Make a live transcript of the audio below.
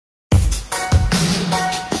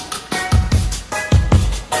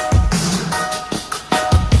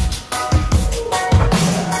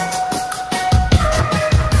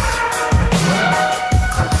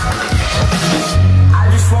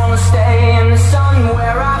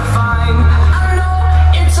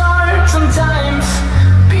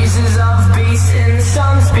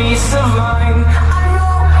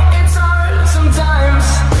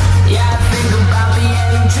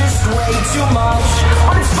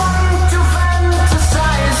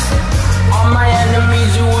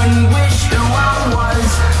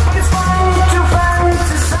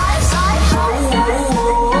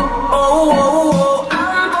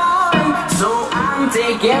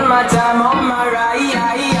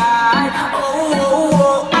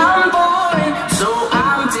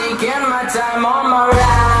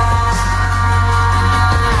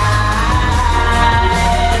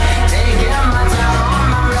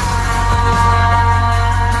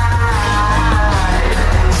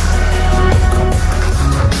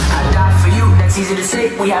easy to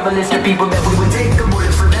say. We have a list of people that we would take. A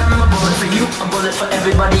bullet for them, a bullet for you, a bullet for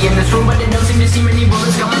everybody in this room. But they don't seem to see many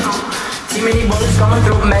bullets coming through. See many bullets coming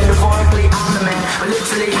through. Metaphorically, I'm the man, but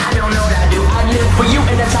literally, I don't know what I do. I live for you,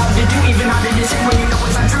 and that's hard to do. Even harder to say when you know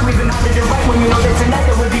it's not true. Even harder to write when you know that tonight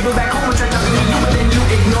there were people back home who tried talking to you, but then you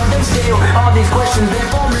ignore them still. All these questions,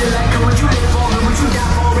 they're forming like, who would you live for? Who would you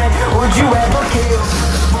die for? And would you ever kill?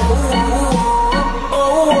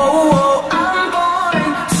 I'm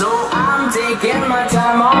boring, so I'm taking my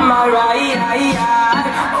time on my ride.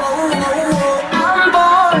 I'm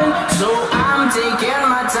boring, so I'm taking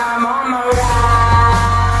my time on my ride.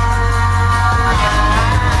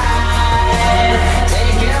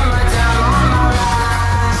 Taking my time on my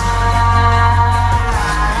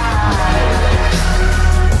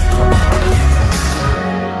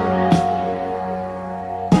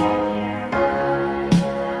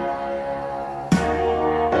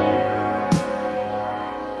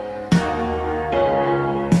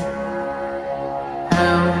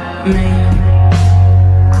me.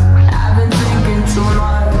 I've been thinking too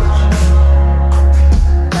much.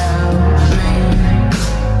 Help me.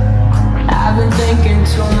 I've been thinking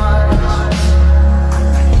too much.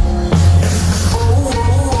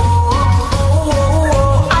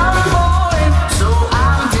 I'm boring, so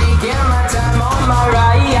I'm taking my time on my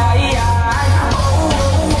ride.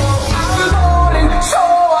 I'm boring, so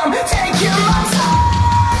I'm taking my time.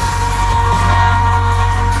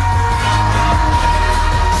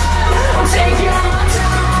 Taking my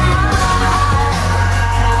time on my ride.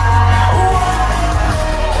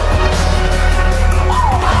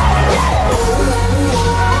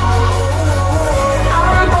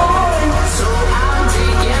 I'm boring, so I'm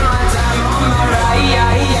taking my time on my ride.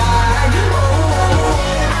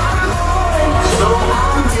 I'm boring, so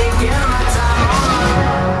I'm taking my time on my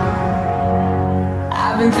ride.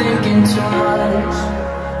 I've been thinking too much.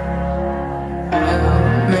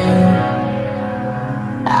 Help me.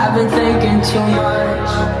 I've been thinking too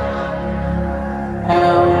much.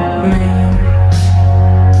 Help me.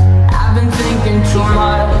 I've been thinking too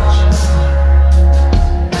much.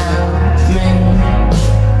 Help me.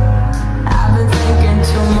 I've been thinking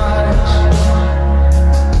too much.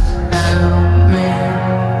 Help me.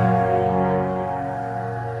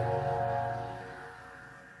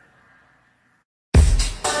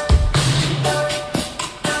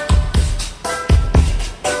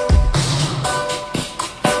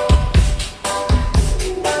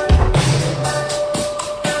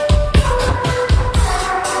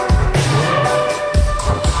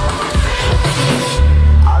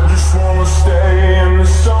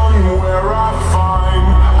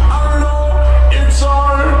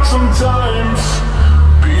 Sometimes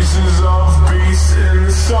pieces of peace in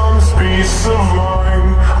some peace of mind.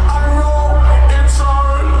 I know it's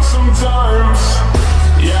hard sometimes.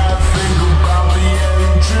 Yeah, I think about the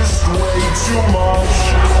end just way too much.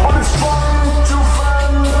 But it's fun to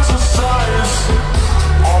fantasize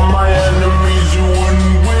on my enemies who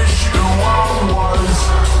wouldn't wish who I was.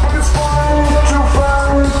 But it's fun to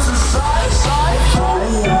fantasize.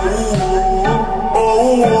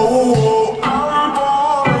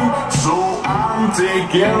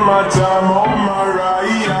 Taking my time on my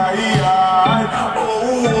ride.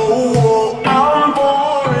 I'm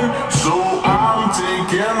boring, so I'm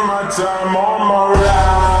taking my time on my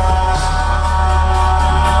ride.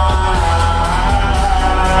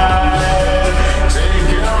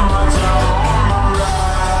 Taking my time on my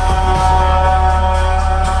ride.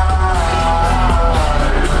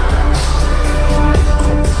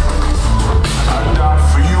 I die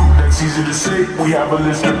for you, that's easy to say. We have a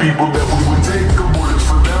list of people that we would take. A bullet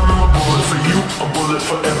for them, a bullet for you, a bullet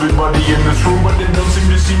for everybody in this room. But they don't seem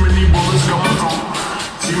to see many bullets coming through.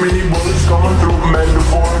 See many bullets coming through.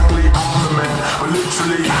 Metaphorically, I'm the man, but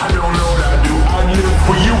literally, I don't know what I do. I live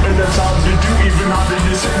for you, and that's hard to do. Even harder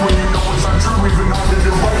to say when you know it's not true. Even harder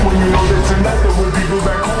to write when you know that tonight there were people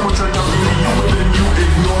back home who tried talking to you, but then you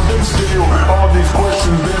ignore them still. All these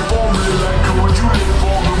questions, they're forming like, who would you live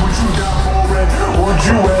for? Who would you die for? And would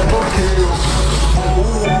you ever kill?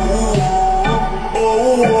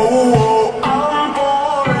 I'm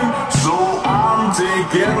boring, so I'm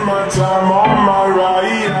taking my time on my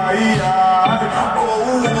ride.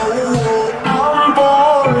 I'm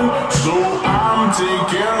boring, so I'm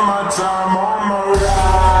taking my time on my ride.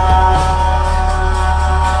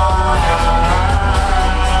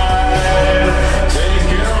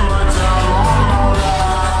 Taking my time on my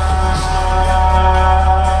ride.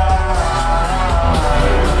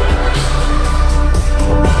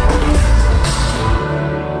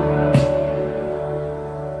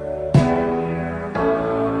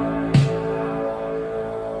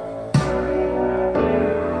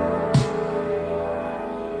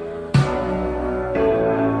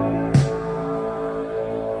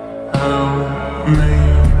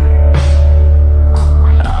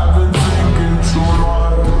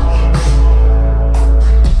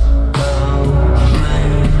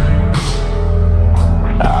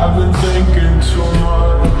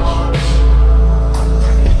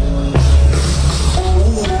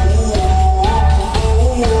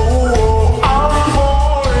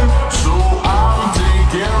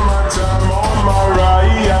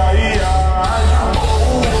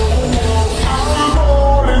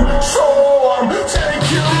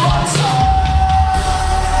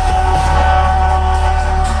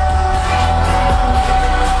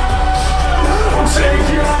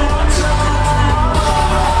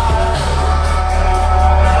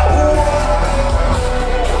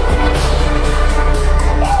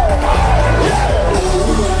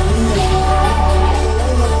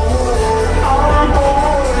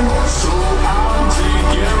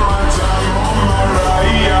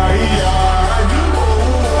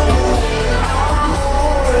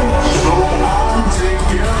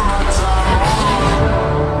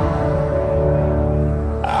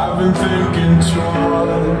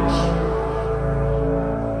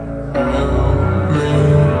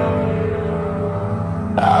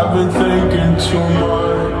 too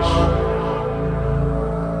much.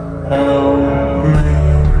 Help me.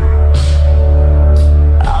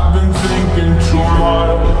 I've been thinking too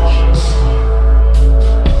much.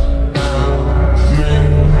 Help me.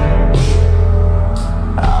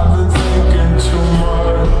 I've been thinking too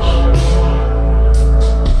much.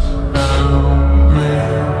 Help me.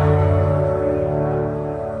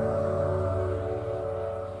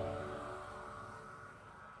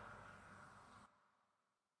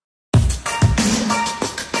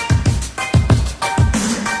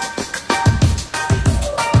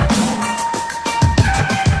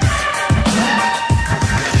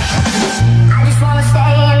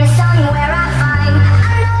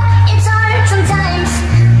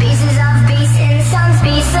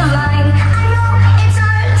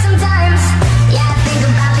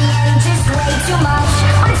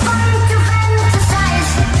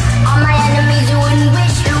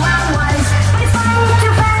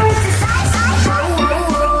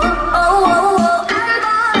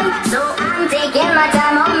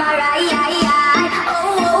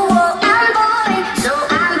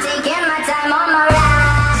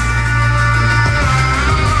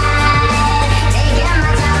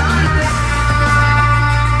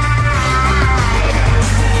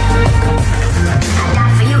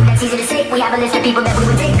 We have a list of people that we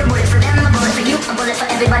would take a bullet for them, a bullet for you, a bullet for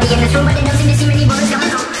everybody in this room, but they don't seem to see many bullets coming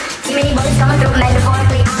through. See many bullets coming through.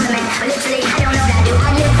 Metaphorically, I'm the man, but literally, I don't know what I do.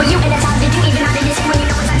 I live for you, and that's how did you even how did you say when you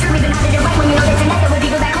know it's not true, even how did it right when you know that tonight there were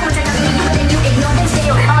people back home which are talking to you, but then you ignore them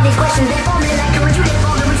still. All these questions they're forming like, who would you live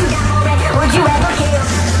for, who would you die for, and would you ever kill?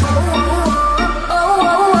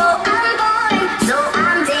 I'm bored, so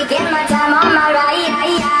I'm taking my time on my ride.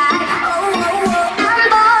 I'm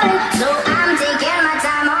bored, so I'm taking my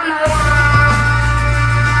time on my ride.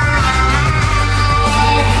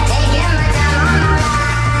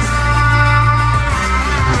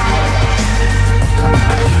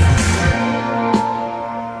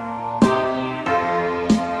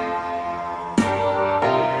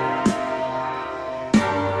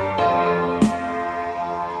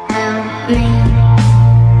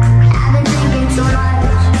 I've been thinking too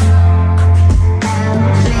much.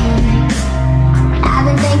 Help me. I've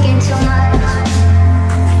been thinking too much.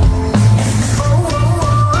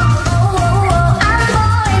 I'm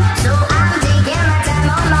bored, so I'm taking my time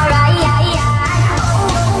on my ride.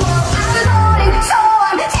 I'm bored, so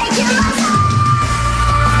I'm taking my time.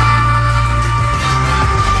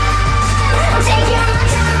 I'm taking my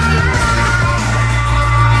time on my ride.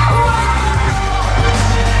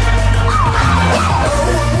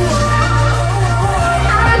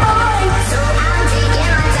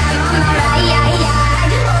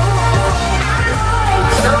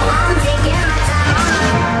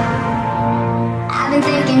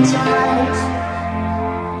 Too much.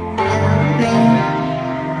 Help me.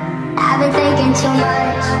 I've been thinking too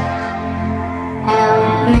much.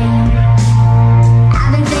 Help me.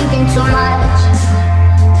 I've been thinking too much.